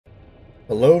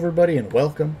Hello everybody and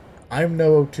welcome. I'm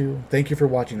No02. Thank you for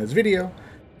watching this video.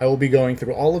 I will be going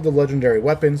through all of the legendary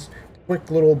weapons,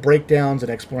 quick little breakdowns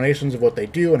and explanations of what they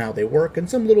do and how they work, and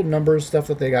some little numbers stuff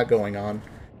that they got going on.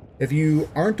 If you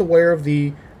aren't aware of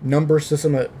the number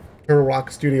system that Turtle Rock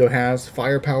Studio has,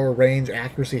 firepower, range,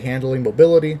 accuracy, handling,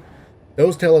 mobility,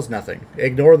 those tell us nothing.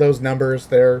 Ignore those numbers.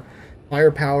 Their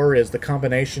firepower is the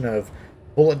combination of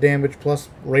bullet damage plus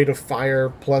rate of fire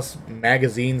plus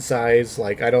magazine size.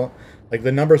 The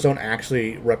numbers don't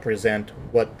actually represent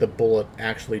what the bullet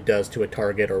actually does to a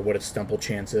target or what its stumble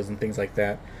chance is and things like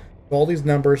that. So all these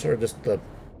numbers are just I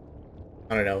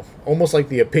don't know, almost like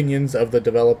the opinions of the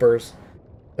developers.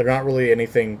 They're not really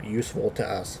anything useful to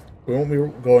us. We won't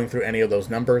be going through any of those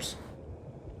numbers.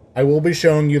 I will be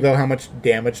showing you, though, how much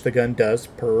damage the gun does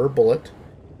per bullet.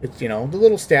 It's, the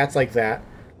little stats like that.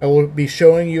 I will be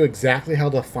showing you exactly how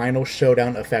the final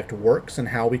showdown effect works and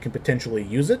how we can potentially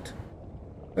use it.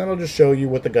 Then I'll just show you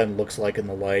what the gun looks like in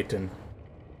the light, and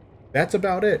that's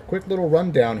about it. Quick little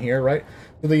rundown here, right?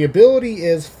 So the ability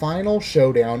is Final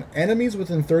Showdown. Enemies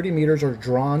within 30 meters are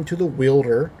drawn to the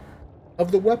wielder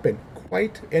of the weapon.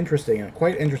 Quite interesting.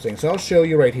 So I'll show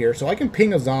you right here. So I can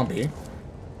ping a zombie.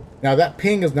 Now that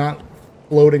ping is not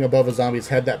floating above a zombie's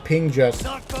head. That ping just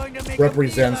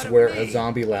represents where a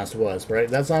zombie last was, right?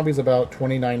 That zombie's about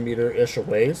 29 meter-ish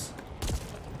away.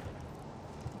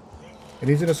 And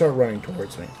he's going to start running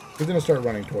towards me.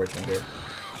 Here.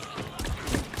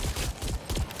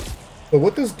 So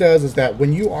what this does is that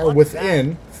when you are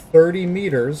within 30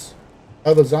 meters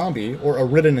of a zombie, or a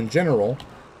ridden in general,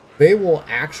 they will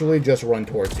actually just run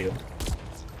towards you.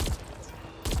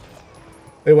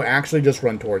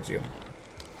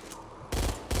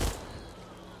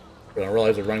 I don't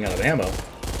realize they're running out of ammo.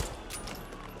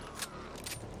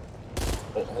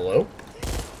 Oh, hello?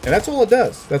 And that's all it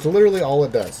does. That's literally all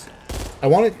it does. I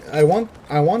want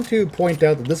to point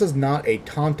out that this is not a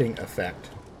taunting effect.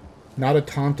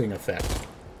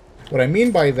 What I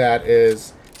mean by that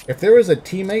is, if there is a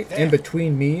teammate in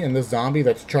between me and the zombie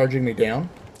that's charging me down,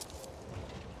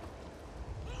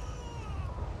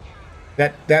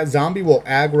 that zombie will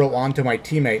aggro onto my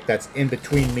teammate that's in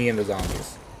between me and the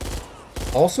zombies.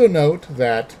 Also note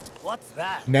that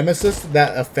Nemesis,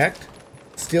 that effect,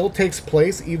 still takes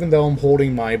place even though I'm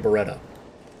holding my Beretta.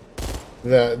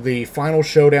 The Final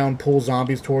Showdown pull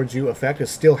zombies towards you effect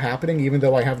is still happening even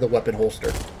though I have the weapon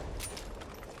holstered.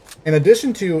 In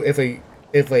addition to if a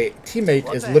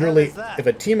teammate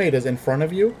is in front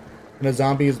of you and a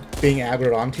zombie is being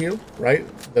aggroed onto you, right?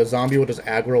 The zombie will just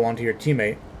aggro onto your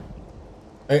teammate.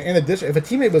 In addition, if a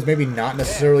teammate was maybe not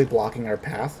necessarily blocking our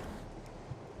path,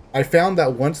 I found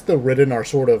that once the ridden are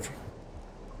sort of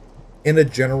in a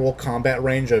general combat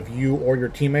range of you or your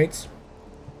teammates,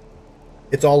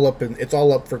 it's all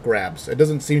up for grabs. It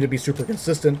doesn't seem to be super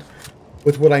consistent,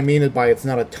 with what I mean by it's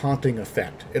not a taunting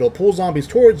effect. It'll pull zombies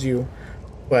towards you,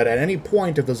 but at any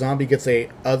point if the zombie gets a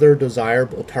other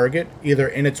desirable target, either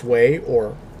in its way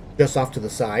or just off to the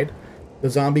side, the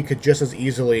zombie could just as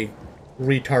easily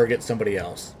retarget somebody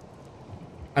else.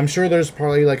 I'm sure there's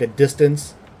probably like a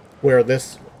distance where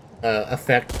this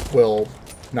effect will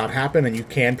not happen, and you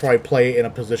can probably play in a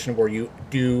position where you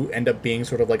do end up being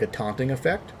sort of like a taunting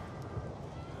effect.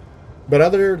 But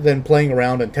other than playing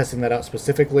around and testing that out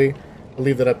specifically, I'll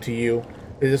leave that up to you.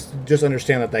 Just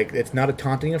understand that it's not a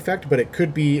taunting effect, but it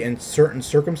could be in certain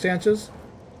circumstances.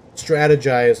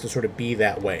 Strategize to sort of be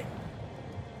that way.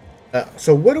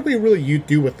 So what do we really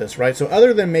do with this, right? So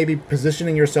other than maybe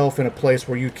positioning yourself in a place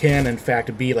where you can, in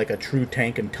fact, be like a true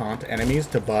tank and taunt enemies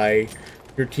to buy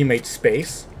your teammates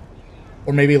space,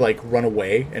 or maybe like run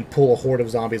away and pull a horde of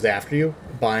zombies after you,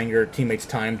 buying your teammates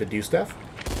time to do stuff.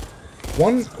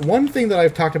 One thing that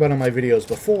I've talked about in my videos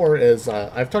before is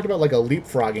I've talked about like a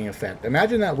leapfrogging effect.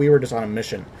 Imagine that we were just on a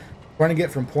mission, trying to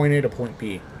get from point A to point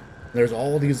B. And there's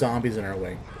all these zombies in our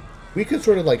way. We could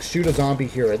sort of like shoot a zombie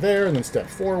here or there and then step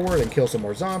forward and kill some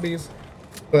more zombies.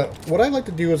 But what I like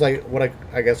to do is what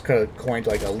I guess kind of coined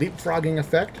like a leapfrogging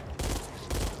effect,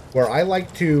 where I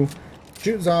like to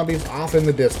shoot zombies off in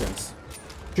the distance.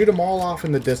 Shoot them all off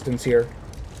in the distance here.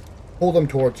 Pull them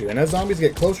towards you. And as zombies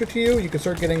get closer to you, you can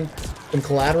start getting some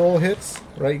collateral hits,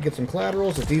 right? You get some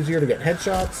collaterals, it's easier to get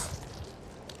headshots.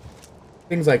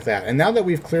 Things like that. And now that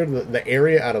we've cleared the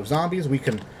area out of zombies, we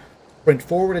can sprint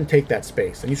forward and take that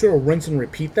space. And you sort of rinse and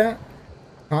repeat that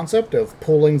concept of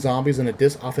pulling zombies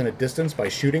off in a distance by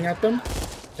shooting at them,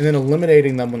 and then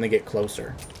eliminating them when they get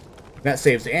closer. That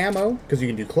saves ammo, because you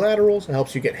can do collaterals. It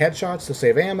helps you get headshots to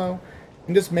save ammo,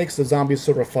 and just makes the zombies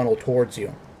sort of funnel towards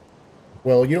you.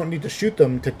 Well, you don't need to shoot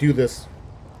them to do this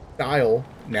style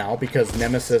now, because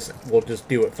Nemesis will just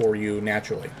do it for you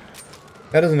naturally.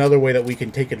 that is another way that we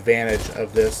can take advantage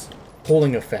of this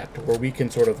pulling effect, where we can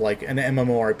sort of, like an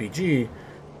MMORPG,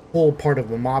 pull part of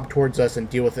the mob towards us and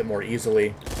deal with it more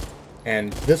easily.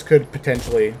 And this could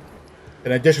potentially,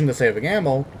 in addition to saving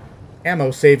ammo,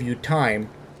 save you time,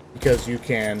 because you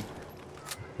can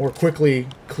more quickly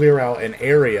clear out an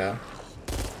area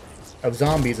of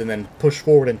zombies and then push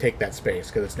forward and take that space,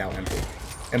 because it's now empty,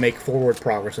 and make forward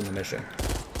progress in the mission.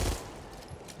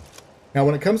 Now,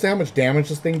 when it comes to how much damage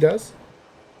this thing does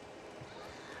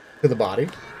to the body,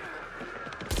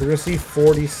 we're going to see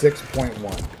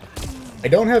 46.1. I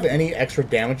don't have any extra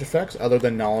damage effects other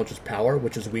than Knowledge's Power,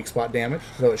 which is weak spot damage,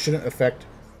 so it shouldn't affect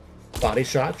body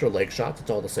shots or leg shots.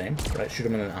 It's all the same, right? Shoot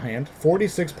them in the hand.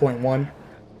 46.1.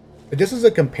 Just as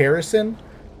a comparison,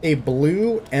 a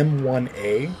blue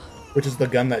M1A, which is the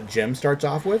gun that Jim starts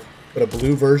off with, but a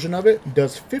blue version of it,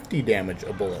 does 50 damage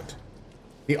a bullet.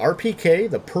 The RPK,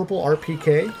 the purple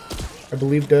RPK, I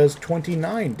believe does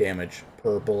 29 damage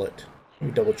per bullet. Let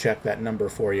me double check that number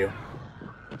for you.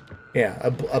 Yeah,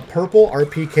 a purple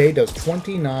RPK does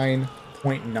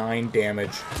 29.9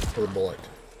 damage per bullet.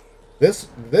 This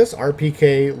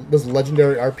RPK, this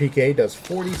legendary RPK, does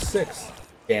 46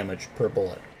 damage per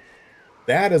bullet.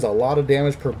 That is a lot of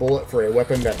damage per bullet for a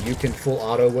weapon that you can full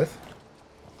auto with.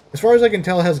 As far as I can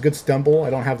tell, it has good stumble. I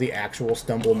don't have the actual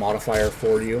stumble modifier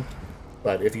for you.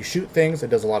 But if you shoot things,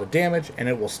 it does a lot of damage, and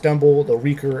it will stumble the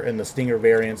Reeker and the Stinger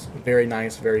variants. Very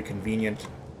nice, very convenient.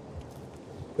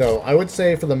 So I would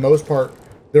say, for the most part,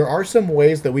 there are some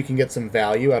ways that we can get some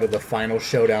value out of the final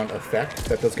showdown effect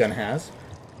that this gun has.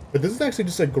 But this is actually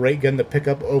just a great gun to pick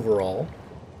up overall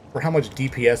for how much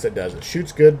DPS it does. It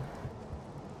shoots good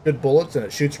bullets, and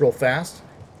it shoots real fast.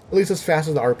 At least as fast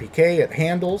as the RPK. It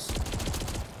handles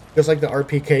just like the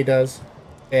RPK does.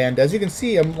 And as you can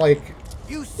see, I'm like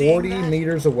 40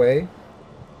 meters away,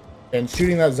 and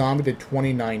shooting that zombie did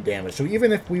 29 damage. So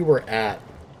even if we were at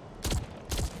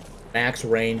max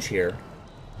range here,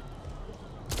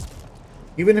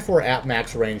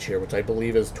 which I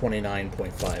believe is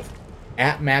 29.5,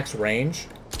 at max range,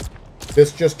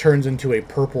 this just turns into a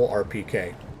purple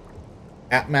RPK.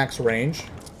 At max range,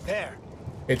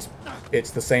 it's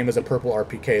the same as a purple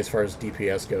RPK as far as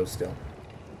DPS goes still.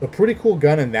 A pretty cool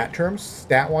gun in that terms,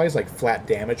 stat-wise, like flat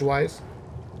damage-wise.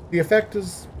 The effect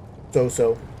is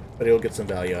so-so, but it'll get some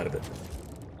value out of it.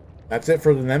 That's it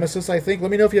for the Nemesis, I think.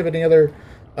 Let me know if you have any other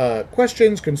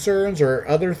questions, concerns, or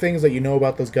other things that you know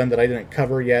about this gun that I didn't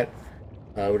cover yet.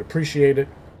 I would appreciate it.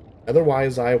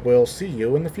 Otherwise, I will see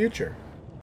you in the future.